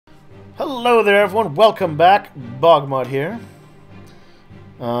Hello there everyone, welcome back, BogMod here.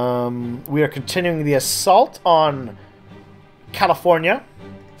 We are continuing the assault on California.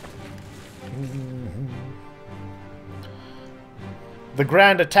 The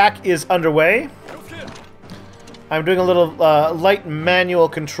grand attack is underway. I'm doing a little light manual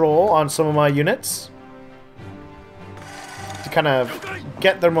control on some of my units to kind of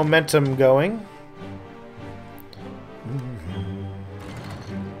get their momentum going.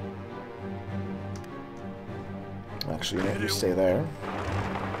 Actually, you stay there.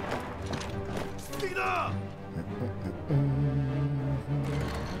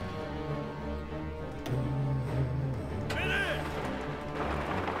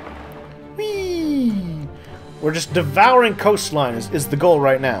 Whee! We're just devouring coastline is the goal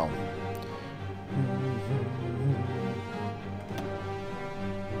right now.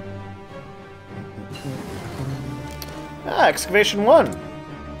 Ah, excavation 1.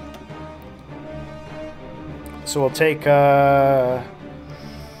 So we'll take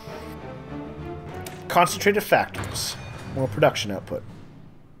concentrated factories, more production output.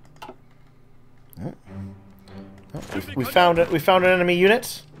 Oh, we found it. We found an enemy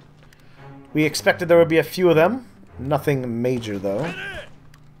unit. We expected there would be a few of them. Nothing major though.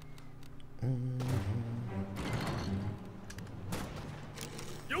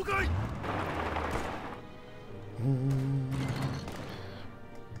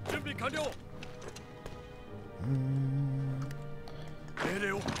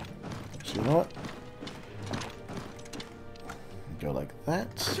 So you know what? Go like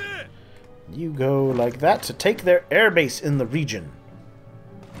that. You go like that to take their airbase in the region.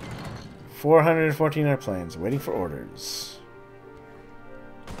 414 airplanes waiting for orders.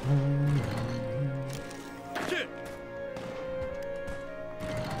 There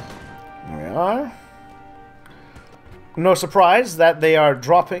we are. No surprise that they are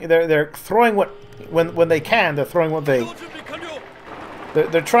dropping. They're throwing what when they can. They're throwing what they.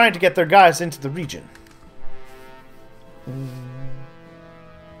 They're trying to get their guys into the region.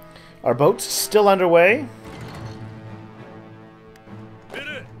 Our boat's still underway.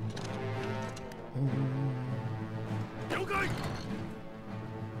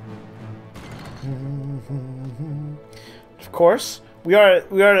 Of course, we are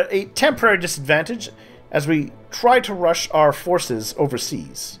at a temporary disadvantage as we try to rush our forces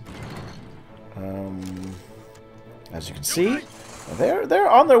overseas. As you can see, they're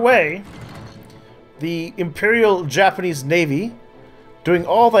on their way. The Imperial Japanese Navy doing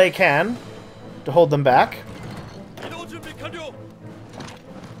all they can to hold them back.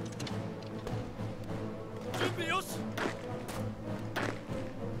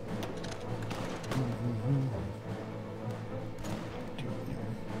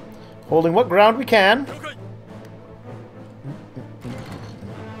 Holding what ground we can.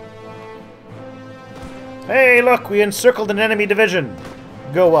 Hey, look, we encircled an enemy division.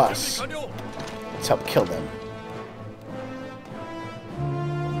 Go us. Let's help kill them.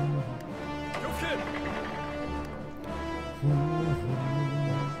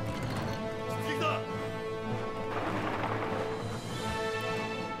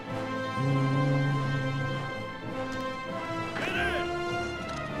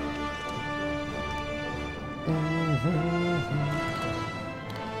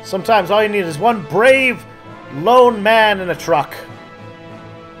 Sometimes all you need is one brave lone man in a truck.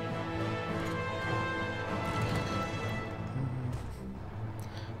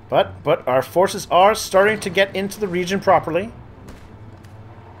 But our forces are starting to get into the region properly.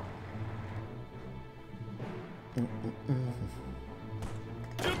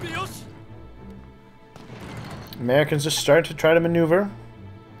 Americans are starting to try to maneuver.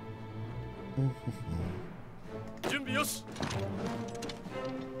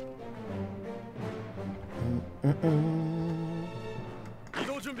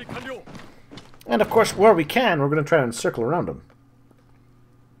 And of course, where we can, we're going to try and circle around them.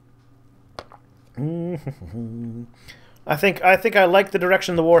 I think I like the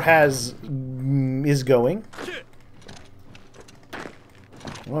direction the war is going.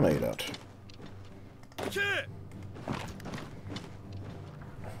 Well, no, you don't.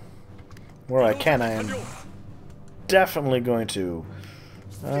 Where I can, I am definitely going to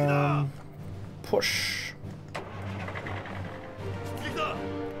push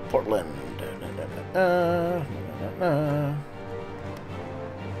Portland. There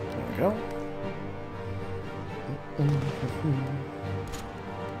we go.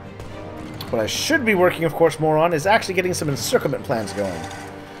 What I should be working, of course, more on is actually getting some encirclement plans going.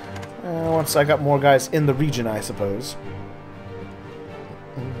 Once I got more guys in the region, I suppose.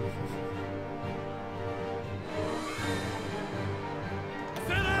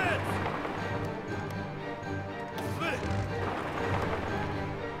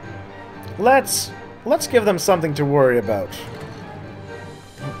 let's give them something to worry about.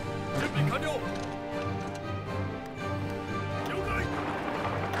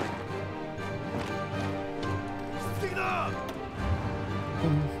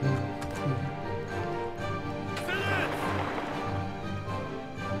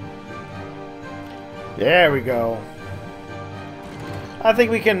 There we go. I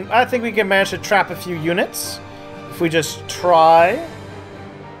think we can manage to trap a few units if we just try.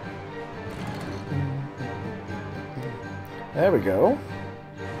 There we go.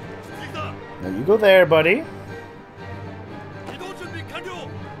 Now you go there, buddy.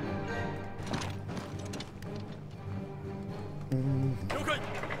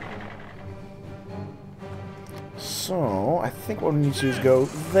 So, I think what we need to do is go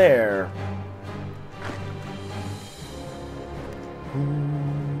there.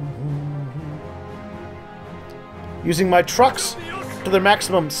 Using my trucks to their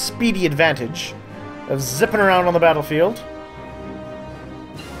maximum speedy advantage of zipping around on the battlefield.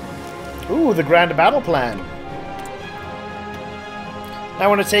 Ooh, the grand battle plan. Now I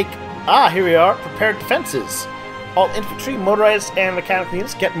want to take... Ah, here we are. Prepared defenses. All infantry, motorized, and mechanical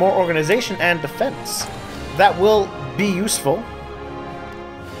units get more organization and defense. That will be useful.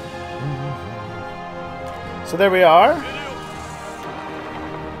 So there we are.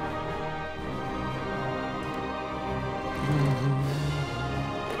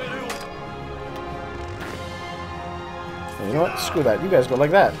 You know what? Screw that. You guys go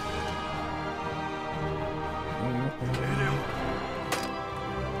like that.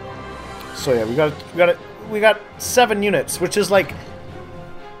 So yeah, we got 7 units, which is like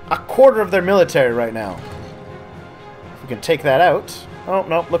a quarter of their military right now. If we can take that out. Oh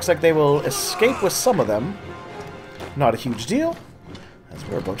no, looks like they will escape with some of them. Not a huge deal, as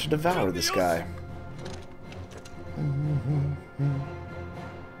we're about to devour this guy.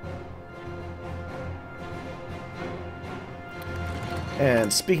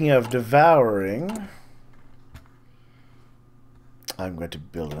 And speaking of devouring, I'm going to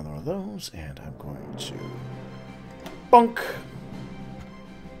build another one of those, and I'm going to bonk.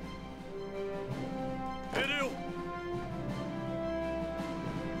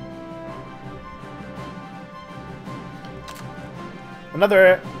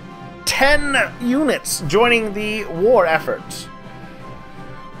 Another 10 units joining the war effort.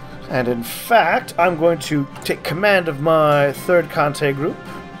 And in fact, I'm going to take command of my 3rd Kante group.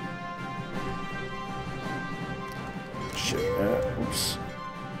 Oops.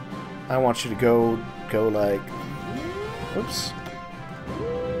 I want you to go like... Oops.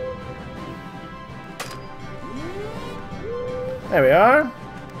 There we are.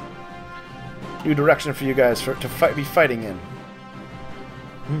 New direction for you guys to be fighting in.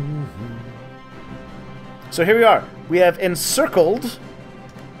 So here we are. We have encircled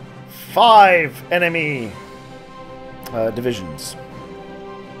 5 enemy divisions,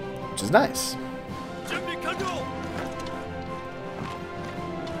 which is nice.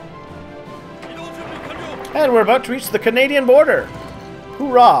 And we're about to reach the Canadian border.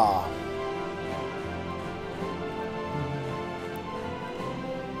 Hoorah!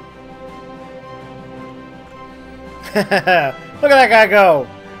 Look at that guy go!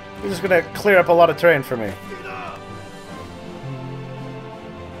 He's just gonna clear up a lot of terrain for me.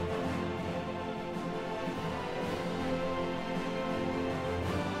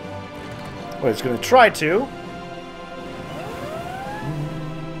 Well, he's gonna try to.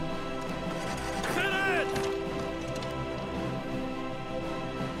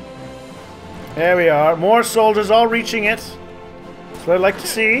 There we are. More soldiers all reaching it. That's what I'd like to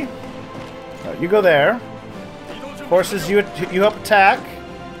see. You go there. Horses, you help attack.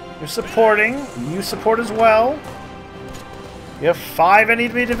 You're supporting. You support as well. You have 5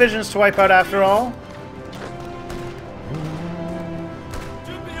 enemy divisions to wipe out after all.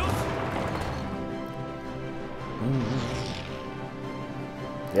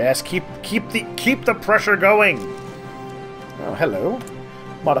 Yes, keep the pressure going. Oh, hello.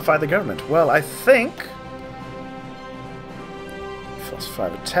 Modify the government. Well, I think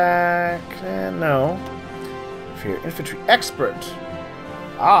 +5 attack. No. Here, infantry expert.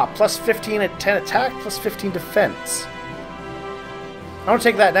 Ah, +15 at 10 attack, +15 defense. I want to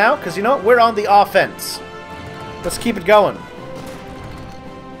take that now because you know what? We're on the offense. Let's keep it going.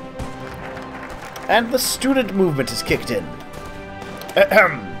 And the student movement is kicked in.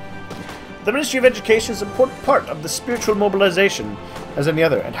 The Ministry of Education is an important part of the spiritual mobilization as any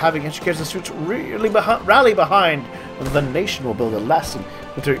other, and having educators and students really rally behind the nation will build a lasting,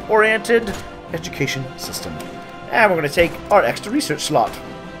 military-oriented education system. And we're going to take our extra research slot.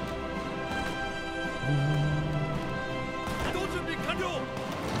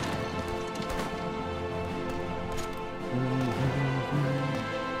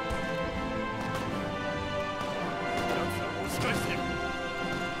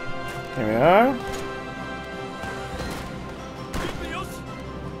 Here we are.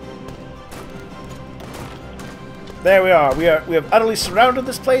 There we are. We have utterly surrounded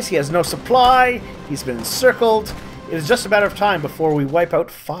this place. He has no supply. He's been encircled. It is just a matter of time before we wipe out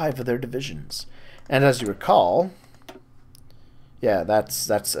 5 of their divisions. And as you recall, yeah,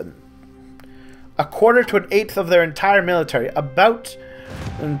 that's a quarter to an eighth of their entire military, about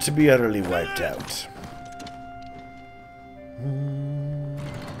to be utterly wiped out.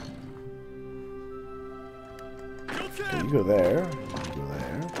 Okay, you go there. You go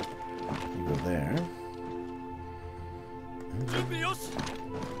there. You go there.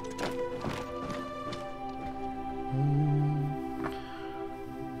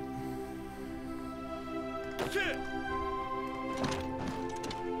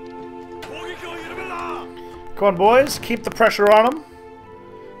 Come on, boys. Keep the pressure on them.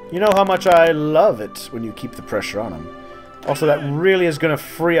 You know how much I love it when you keep the pressure on them. Also, that really is going to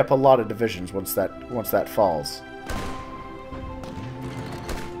free up a lot of divisions once that falls.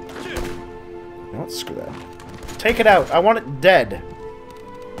 You know what? Screw that. Take it out. I want it dead.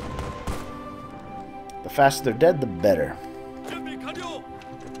 The faster they're dead, the better.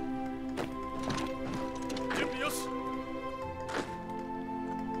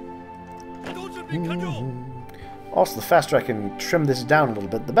 Also, the faster I can trim this down a little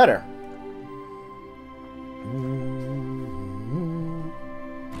bit, the better.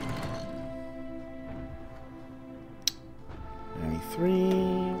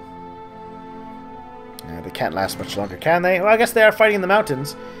 93. They can't last much longer, can they? Well, I guess they are fighting in the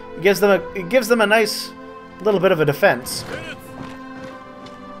mountains. It gives them a nice little bit of a defense.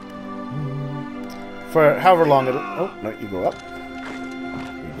 For however long it'll... Oh, no, you go up.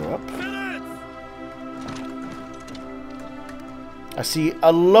 You go up. I see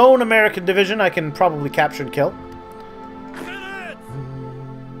a lone American division I can probably capture and kill.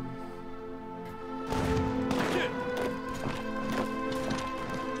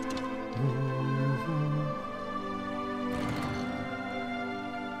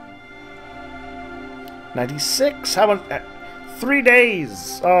 '96? How about 3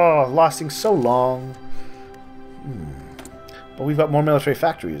 days? Oh, lasting so long. But we've got more military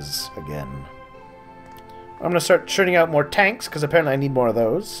factories again. I'm going to start churning out more tanks because apparently I need more of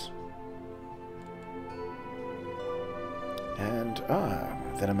those. And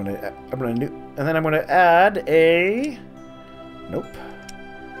then I'm going to add a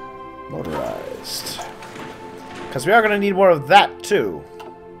motorized, because we are going to need more of that too.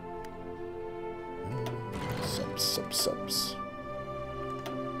 Subs.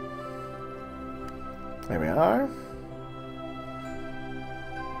 There we are.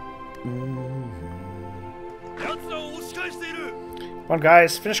 Come on,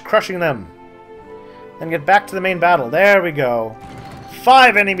 guys, finish crushing them. Then get back to the main battle. There we go.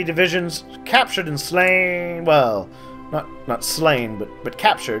 5 enemy divisions captured and slain. Well, not slain, but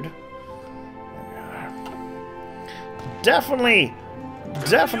captured. There we are.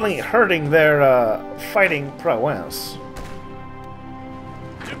 Definitely hurting their fighting prowess.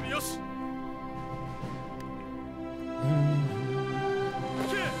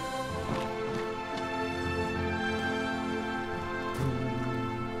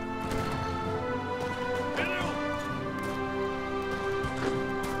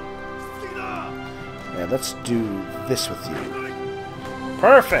 Yeah, let's do this with you.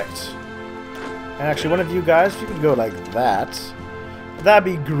 Perfect! And actually, one of you guys, if you could go like that, that'd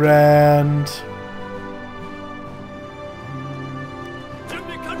be grand.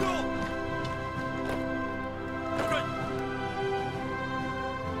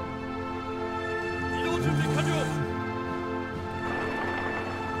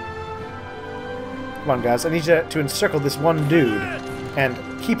 Come on, guys. I need you to encircle this one dude and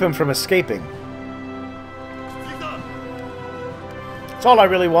keep him from escaping. That's all I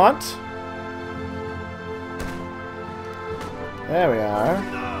really want. There we are.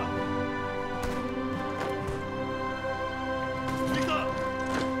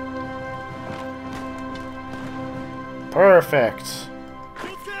 Perfect.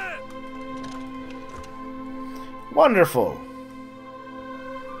 Wonderful.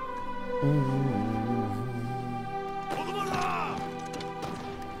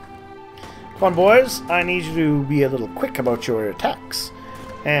 Come on, boys. I need you to be a little quick about your attacks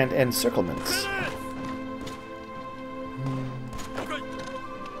and encirclements.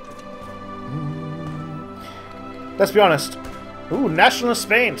 Let's be honest. Ooh, nationalist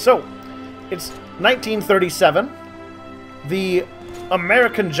Spain. So, it's 1937. The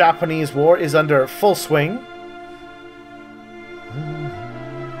American-Japanese War is under full swing.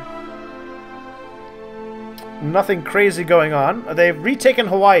 Nothing crazy going on. They've retaken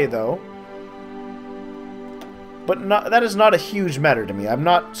Hawaii, though. But that is not a huge matter to me. I'm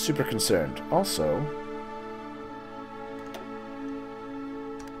not super concerned. Also...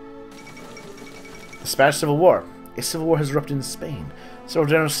 the Spanish Civil War. A civil war has erupted in Spain. Several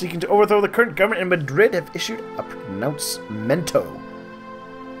generals seeking to overthrow the current government in Madrid have issued a pronouncemento.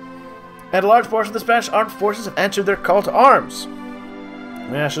 And a large portion of the Spanish armed forces have answered their call to arms.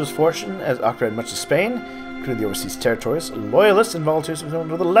 The nationalist fortune has occupied much of Spain, including the overseas territories. Loyalists and volunteers have joined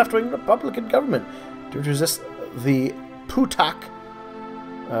with the left-wing Republican government to resist the putsch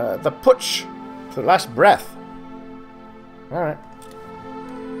to the last breath. Alright.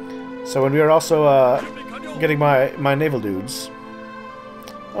 So when we are also getting my naval dudes.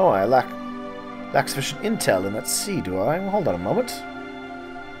 Oh, I lack sufficient intel in that sea, do I? Well, hold on a moment.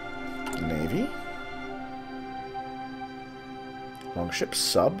 Navy. Longship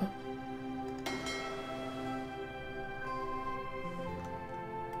sub.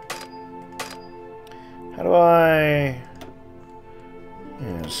 How do I...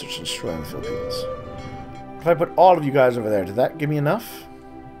 yeah, search and destroy in the Philippines. If I put all of you guys over there, did that give me enough?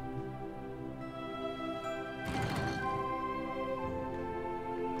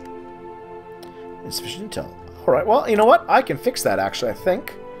 Insufficient intel. Alright, well, you know what? I can fix that, actually, I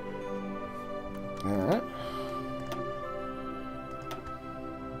think. Alright.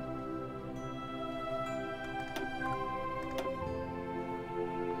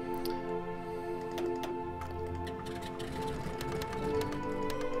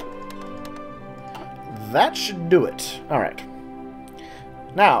 That should do it. Alright.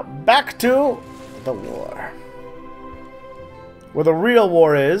 Now, back to the war. Where the real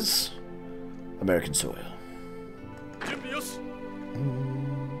war is... American soil.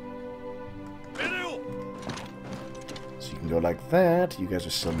 So you can go like that. You guys are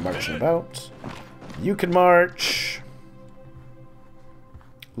still marching about. You can march.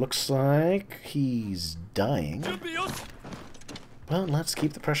 Looks like he's dying. Well, let's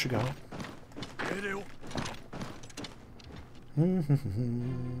keep the pressure going.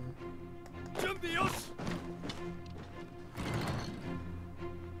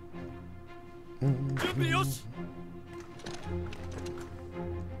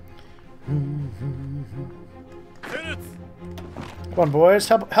 Come on, boys,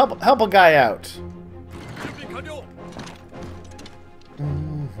 help a guy out.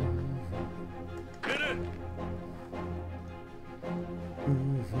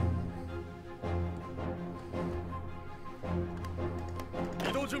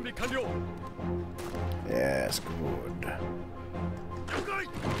 Yes, good.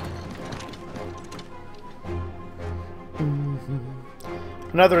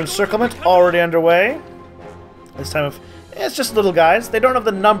 Another encirclement already underway. This time of... it's just little guys. They don't have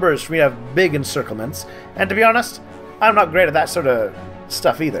the numbers for me to have big encirclements. And to be honest, I'm not great at that sort of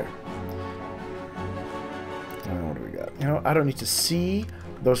stuff either. What do we got? You know, I don't need to see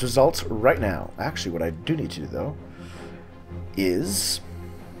those results right now. Actually, what I do need to do, though, is...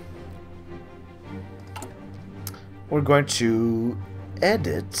 we're going to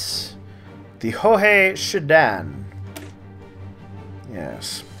edit the Hohei Shidan.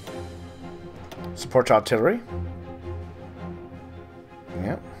 Yes. Support artillery.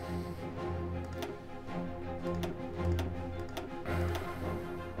 Yep.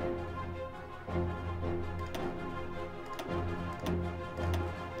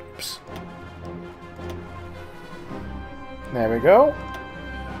 Oops. There we go.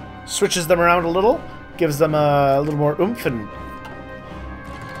 Switches them around a little. Gives them a little more oomph and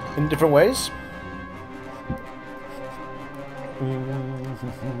in different ways.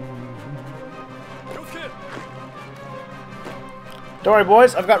 Don't worry,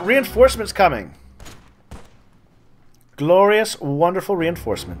 boys. I've got reinforcements coming. Glorious, wonderful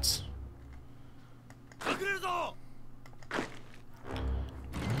reinforcements.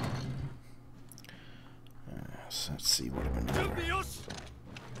 So let's see what I'm in order.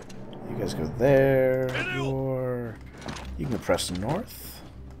 You guys go there. You can press north.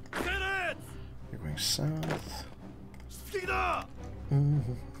 You're going south.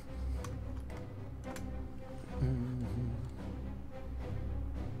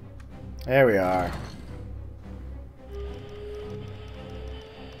 There we are.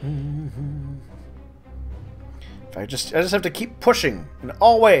 If I just have to keep pushing, and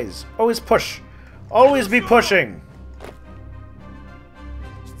always push, always be pushing.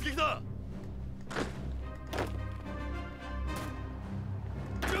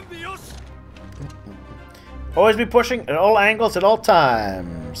 Always be pushing at all angles at all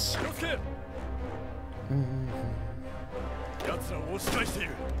times.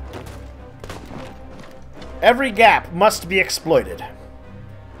 Every gap must be exploited.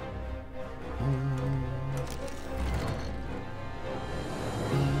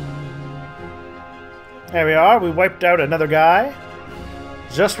 There we are. We wiped out another guy.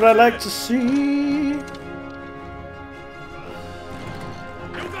 Just what I like to see.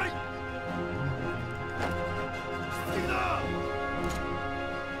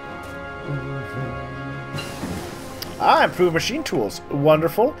 Ah, improved machine tools.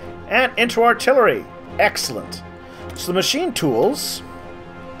 Wonderful. And into artillery. Excellent. So the machine tools...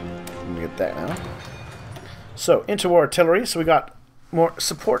 Let me get that now. So, into artillery. So we got more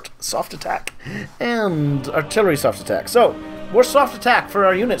support, soft attack, and artillery soft attack. So, more soft attack for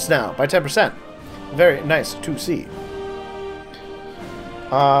our units now by 10%. Very nice to see.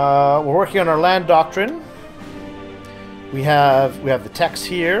 We're working on our land doctrine. We have the techs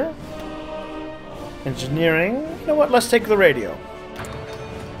here. Engineering. You know what? Let's take the radio.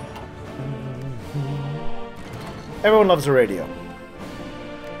 Everyone loves a radio.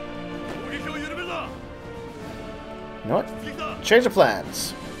 You know what? Change of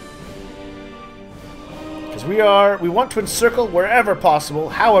plans. Because we want to encircle wherever possible,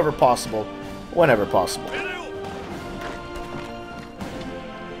 however possible, whenever possible.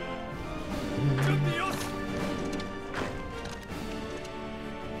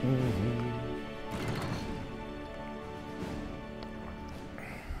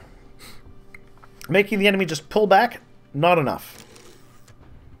 Making the enemy just pull back, not enough.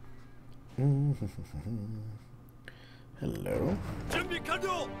 Hello.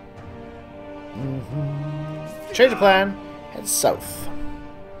 Change of plan. Head south.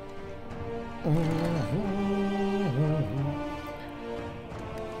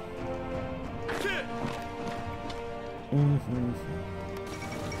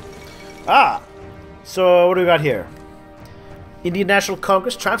 Ah! So, what do we got here? Indian National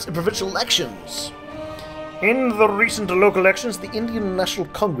Congress triumphs in provincial elections. In the recent local elections, the Indian National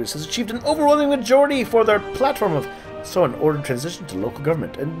Congress has achieved an overwhelming majority for their platform of so an ordered transition to local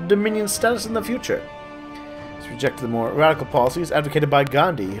government and dominion status in the future. It's rejected the more radical policies advocated by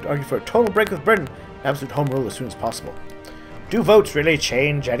Gandhi and argued for a total break with Britain and absolute home rule as soon as possible. Do votes really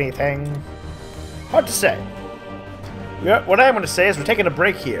change anything? Hard to say. What I'm going to say is we're taking a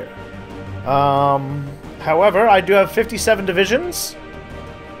break here. However, I do have 57 divisions.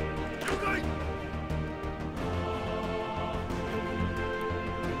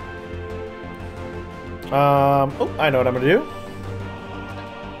 Oh, I know what I'm going to do.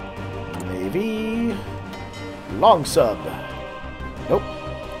 Navy. Long sub. Nope.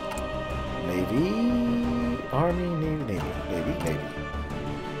 Navy. Army, Navy, Navy, Navy, Navy.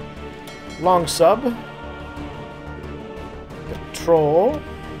 Long sub. Patrol.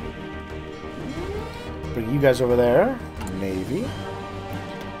 Bring you guys over there. Navy.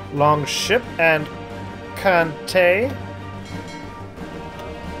 Long ship and Kante.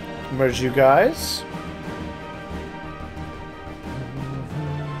 Merge you guys.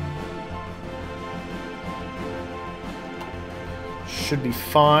 Should be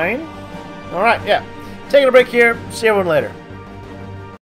fine. Alright, yeah. Taking a break here. See everyone later.